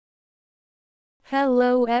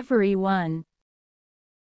Hello everyone.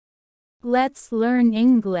 Let's learn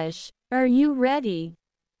English. Are you ready?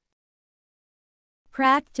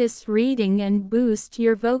 Practice reading and boost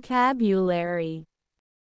your vocabulary.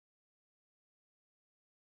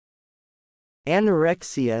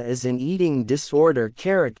 Anorexia is an eating disorder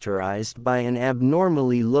characterized by an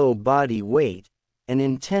abnormally low body weight, an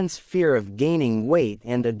intense fear of gaining weight,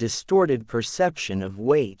 and a distorted perception of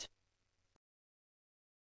weight.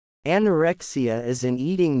 Anorexia is an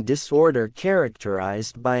eating disorder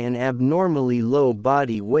characterized by an abnormally low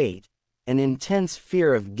body weight, an intense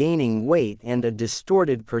fear of gaining weight, and a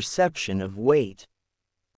distorted perception of weight.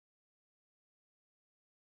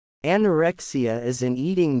 Anorexia is an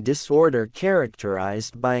eating disorder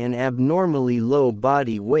characterized by an abnormally low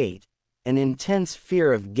body weight, an intense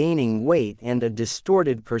fear of gaining weight, and a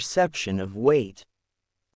distorted perception of weight.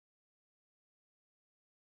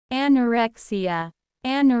 Anorexia.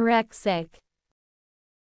 Anorexic.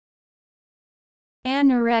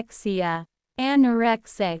 Anorexia.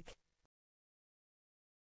 Anorexic.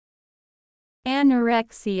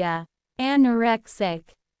 Anorexia. Anorexic.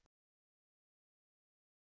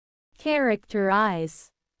 Characterize.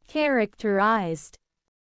 Characterized.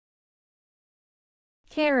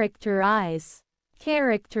 Characterize.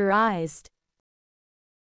 Characterized.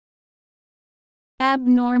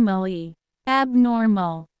 Abnormally.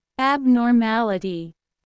 Abnormal. Abnormality.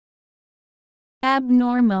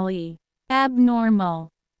 Abnormally. Abnormal.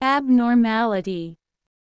 Abnormality.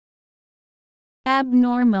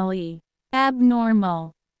 Abnormally.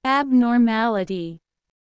 Abnormal. Abnormality.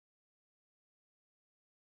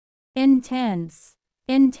 Intense.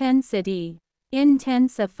 Intensity.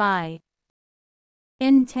 Intensify.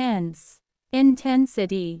 Intense.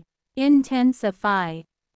 Intensity. Intensify.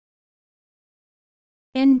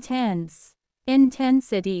 Intense.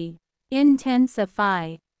 Intensity.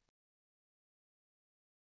 Intensify.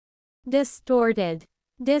 Distorted.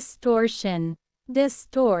 Distortion.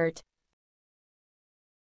 Distort.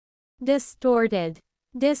 Distorted.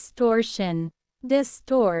 Distortion.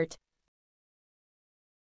 Distort.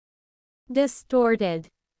 Distorted.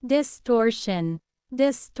 Distortion.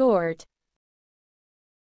 Distort.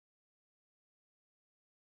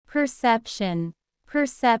 Perception.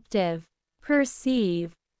 Perceptive.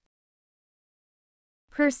 Perceive.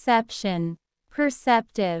 Perception.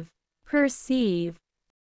 Perceptive. Perceive.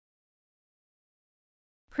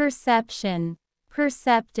 Perception.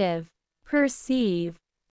 Perceptive. Perceive.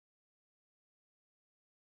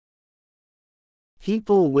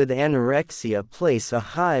 People with anorexia place a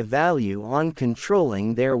high value on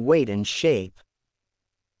controlling their weight and shape.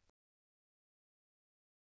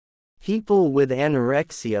 People with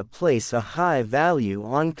anorexia place a high value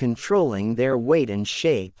on controlling their weight and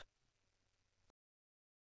shape.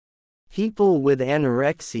 People with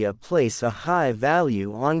anorexia place a high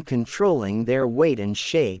value on controlling their weight and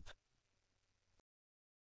shape.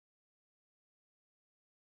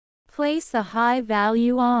 Place a high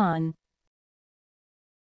value on.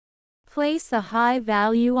 Place a high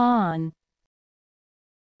value on.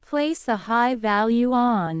 Place a high value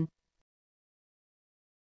on.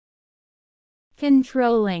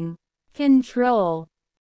 Controlling. Control.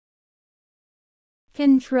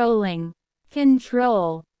 Controlling.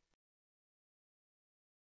 Control.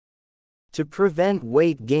 To prevent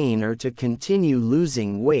weight gain or to continue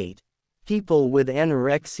losing weight, people with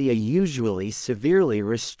anorexia usually severely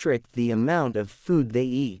restrict the amount of food they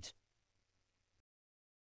eat.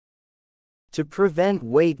 To prevent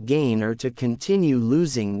weight gain or to continue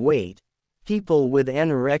losing weight, people with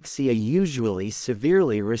anorexia usually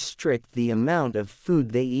severely restrict the amount of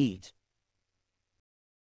food they eat.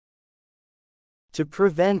 To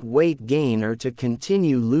prevent weight gain or to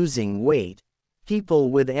continue losing weight, people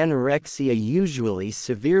with anorexia usually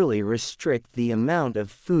severely restrict the amount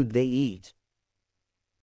of food they eat.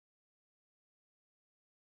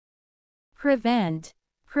 Prevent.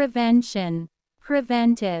 Prevention.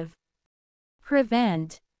 Preventive.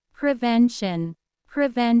 Prevent. Prevention.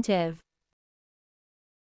 Preventive.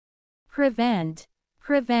 Prevent.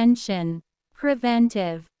 Prevention.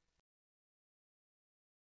 Preventive.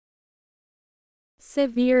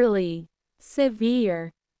 Severely.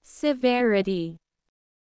 Severe. Severity.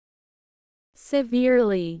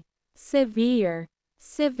 Severely. Severe.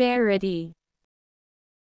 Severity.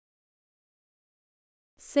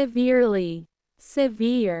 Severely.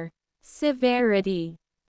 Severe. Severity.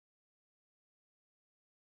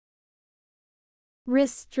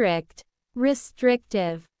 Restrict.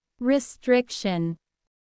 Restrictive. Restriction.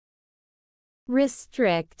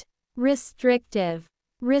 Restrict. Restrictive.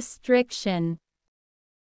 Restriction.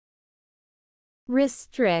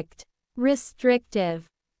 Restrict. Restrictive.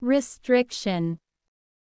 Restriction.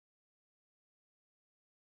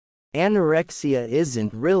 Anorexia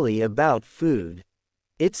isn't really about food.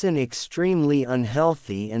 It's an extremely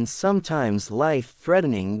unhealthy and sometimes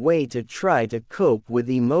life-threatening way to try to cope with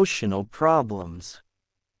emotional problems.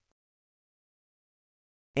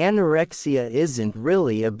 Anorexia isn't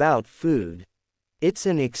really about food. It's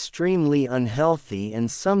an extremely unhealthy and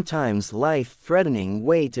sometimes life-threatening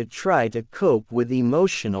way to try to cope with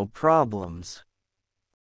emotional problems.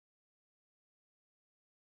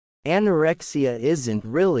 Anorexia isn't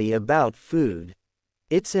really about food.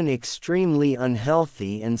 It's an extremely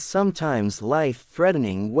unhealthy and sometimes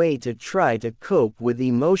life-threatening way to try to cope with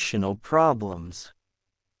emotional problems.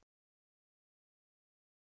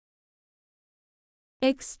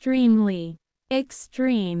 Extremely,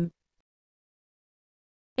 extreme,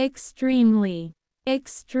 extremely,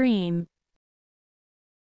 extreme.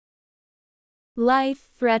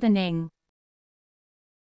 Life-threatening,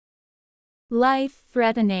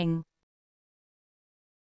 life-threatening,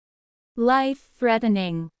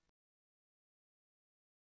 life-threatening.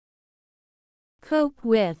 Cope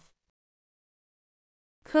with,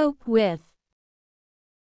 cope with,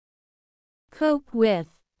 cope with.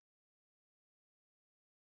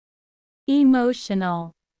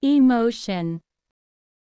 Emotional, emotion,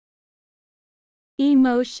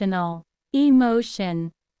 emotional,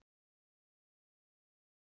 emotion.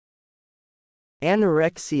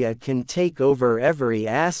 Anorexia can take over every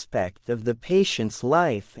aspect of the patient's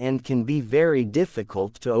life and can be very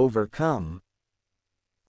difficult to overcome.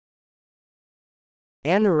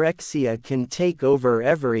 Anorexia can take over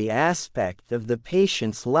every aspect of the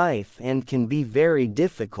patient's life and can be very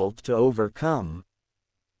difficult to overcome.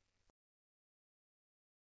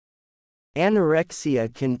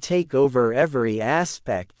 Anorexia can take over every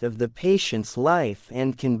aspect of the patient's life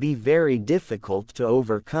and can be very difficult to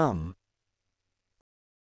overcome.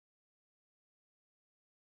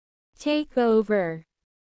 Take over,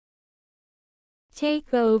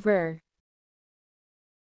 take over,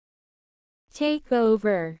 take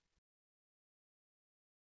over.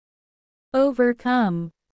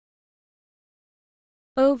 Overcome,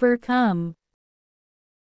 overcome,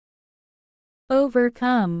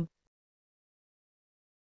 overcome.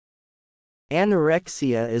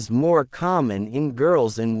 Anorexia is more common in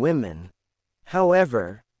girls and women.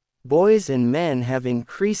 However, boys and men have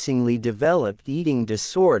increasingly developed eating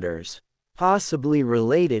disorders, possibly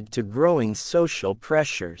related to growing social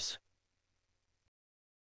pressures.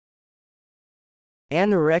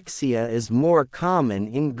 Anorexia is more common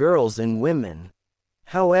in girls and women.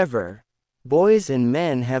 However, boys and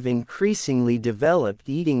men have increasingly developed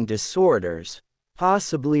eating disorders,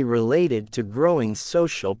 possibly related to growing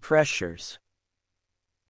social pressures.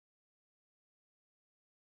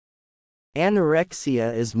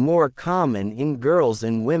 Anorexia is more common in girls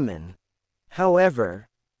and women. However,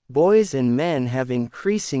 boys and men have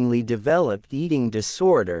increasingly developed eating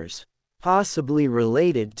disorders, possibly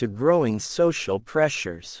related to growing social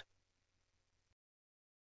pressures.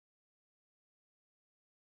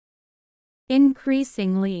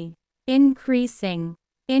 Increasingly, increasing,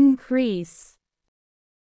 increase.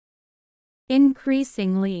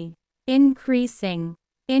 Increasingly, increasing,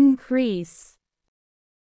 increase.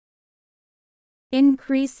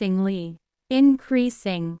 Increasingly,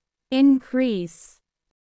 increasing, increase.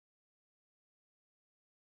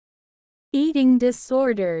 Eating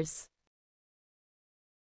disorders,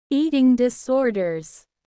 eating disorders,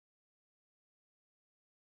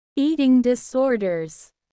 eating disorders.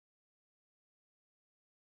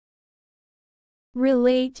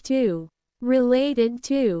 Relate to, related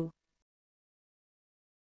to,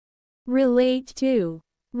 relate to,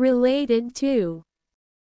 related to.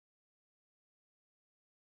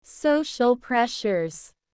 Social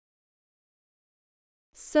pressures,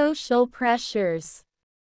 social pressures.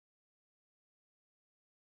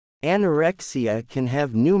 Anorexia can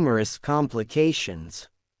have numerous complications.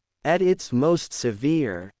 At its most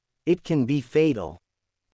severe, it can be fatal.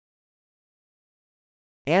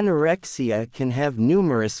 Anorexia can have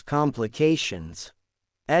numerous complications.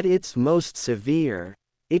 At its most severe,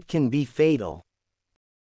 it can be fatal.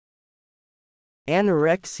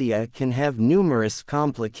 Anorexia can have numerous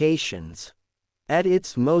complications. At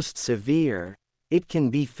its most severe, it can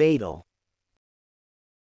be fatal.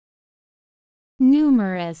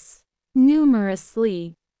 Numerous,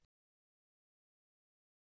 numerously.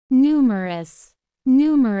 Numerous,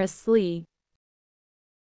 numerously.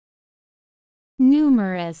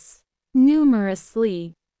 Numerous,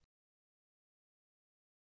 numerously.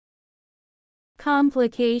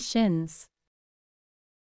 Complications,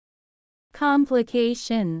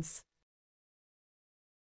 complications.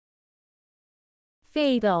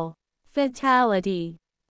 Fatal, fatality.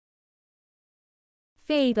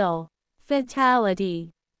 fatal,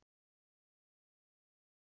 fatality,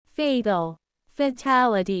 fatal,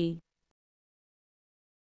 fatality.